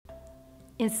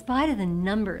In spite of the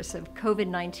numbers of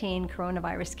COVID-19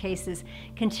 coronavirus cases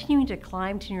continuing to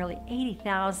climb to nearly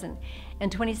 80,000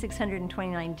 and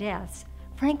 2,629 deaths,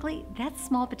 frankly, that's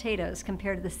small potatoes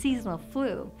compared to the seasonal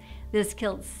flu that has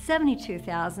killed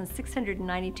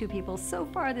 72,692 people so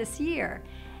far this year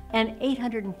and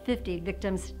 850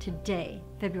 victims today,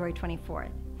 February 24th.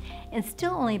 And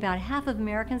still only about half of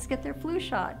Americans get their flu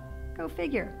shot. Go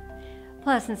figure.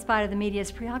 Plus, in spite of the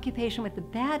media's preoccupation with the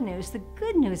bad news, the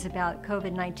good news about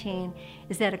COVID-19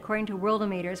 is that according to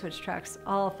Worldometers, which tracks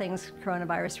all things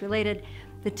coronavirus related,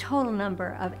 the total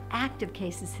number of active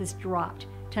cases has dropped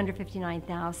to under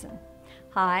 59,000.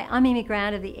 Hi, I'm Amy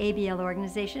Grant of the ABL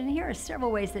organization, and here are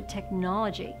several ways that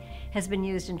technology has been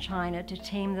used in China to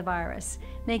tame the virus,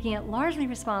 making it largely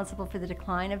responsible for the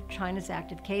decline of China's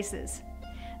active cases.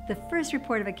 The first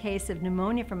report of a case of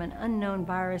pneumonia from an unknown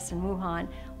virus in Wuhan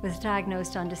was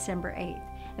diagnosed on December 8th,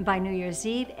 and by New Year's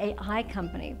Eve, AI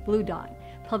company Blue Dot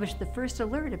published the first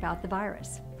alert about the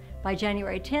virus. By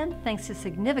January 10th, thanks to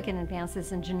significant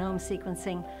advances in genome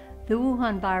sequencing, the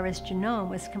Wuhan virus genome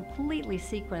was completely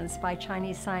sequenced by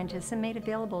Chinese scientists and made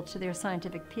available to their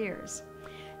scientific peers.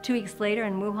 2 weeks later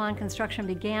in Wuhan, construction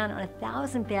began on a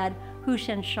 1,000-bed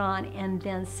Hushenshan and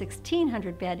then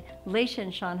 1,600-bed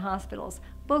Leishenshan hospitals.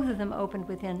 Both of them opened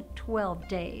within 12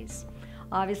 days.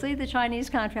 Obviously, the Chinese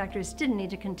contractors didn't need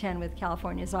to contend with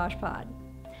California's Oshpod.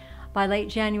 By late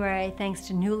January, thanks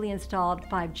to newly installed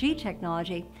 5G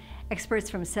technology, experts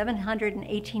from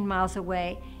 718 miles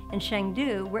away in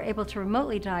Chengdu were able to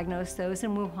remotely diagnose those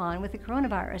in Wuhan with the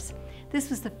coronavirus. This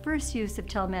was the first use of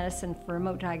telemedicine for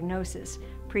remote diagnosis.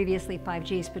 Previously,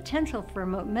 5G's potential for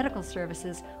remote medical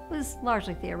services was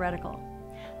largely theoretical.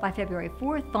 By February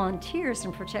 4th, volunteers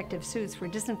in protective suits were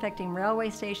disinfecting railway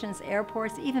stations,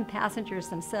 airports, even passengers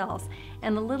themselves,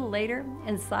 and a little later,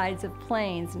 insides of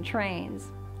planes and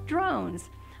trains. Drones.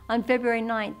 On February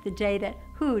 9th, the day that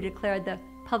WHO declared the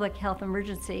public health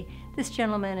emergency, this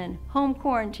gentleman in home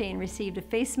quarantine received a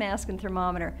face mask and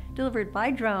thermometer delivered by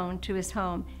drone to his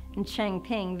home in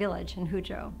Changping village in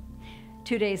Huzhou.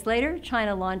 2 days later,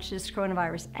 China launched its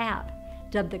coronavirus app,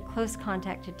 dubbed the Close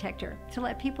Contact Detector, to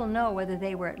let people know whether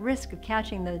they were at risk of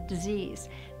catching the disease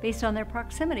based on their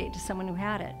proximity to someone who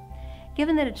had it.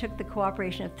 Given that it took the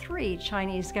cooperation of 3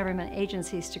 Chinese government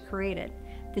agencies to create it,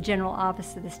 the General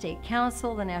Office of the State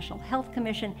Council, the National Health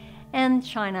Commission, and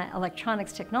China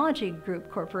Electronics Technology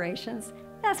Group corporations,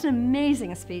 that's an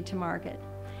amazing speed to market.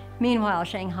 Meanwhile,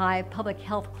 Shanghai Public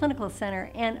Health Clinical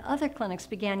Center and other clinics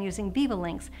began using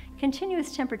VivaLink's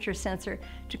continuous temperature sensor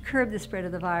to curb the spread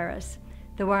of the virus.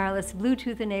 The wireless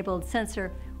Bluetooth-enabled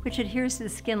sensor, which adheres to the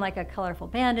skin like a colorful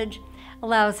bandage,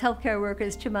 allows healthcare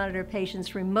workers to monitor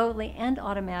patients remotely and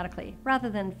automatically, rather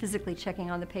than physically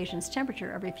checking on the patient's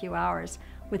temperature every few hours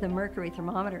with a mercury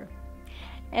thermometer.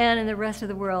 And in the rest of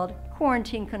the world,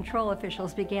 quarantine control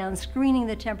officials began screening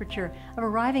the temperature of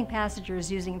arriving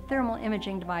passengers using thermal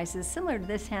imaging devices similar to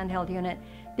this handheld unit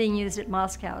being used at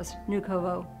Moscow's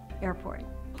Vnukovo airport.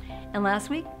 And last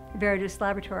week, Veredus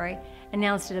Laboratory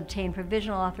announced it obtained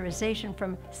provisional authorization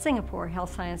from Singapore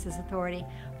Health Sciences Authority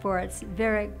for its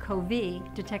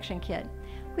VeriCOV detection kit,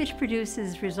 which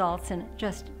produces results in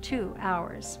just 2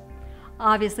 hours.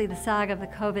 Obviously, the saga of the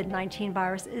COVID-19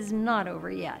 virus is not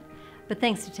over yet, but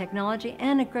thanks to technology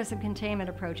and aggressive containment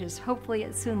approaches, hopefully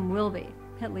it soon will be,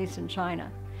 at least in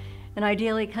China. And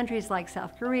ideally, countries like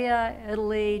South Korea,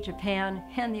 Italy, Japan,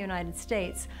 and the United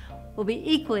States will be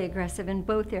equally aggressive in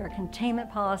both their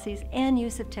containment policies and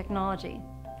use of technology.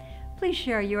 Please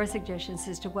share your suggestions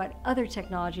as to what other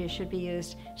technologies should be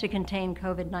used to contain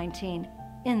COVID-19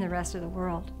 in the rest of the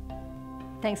world.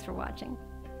 Thanks for watching.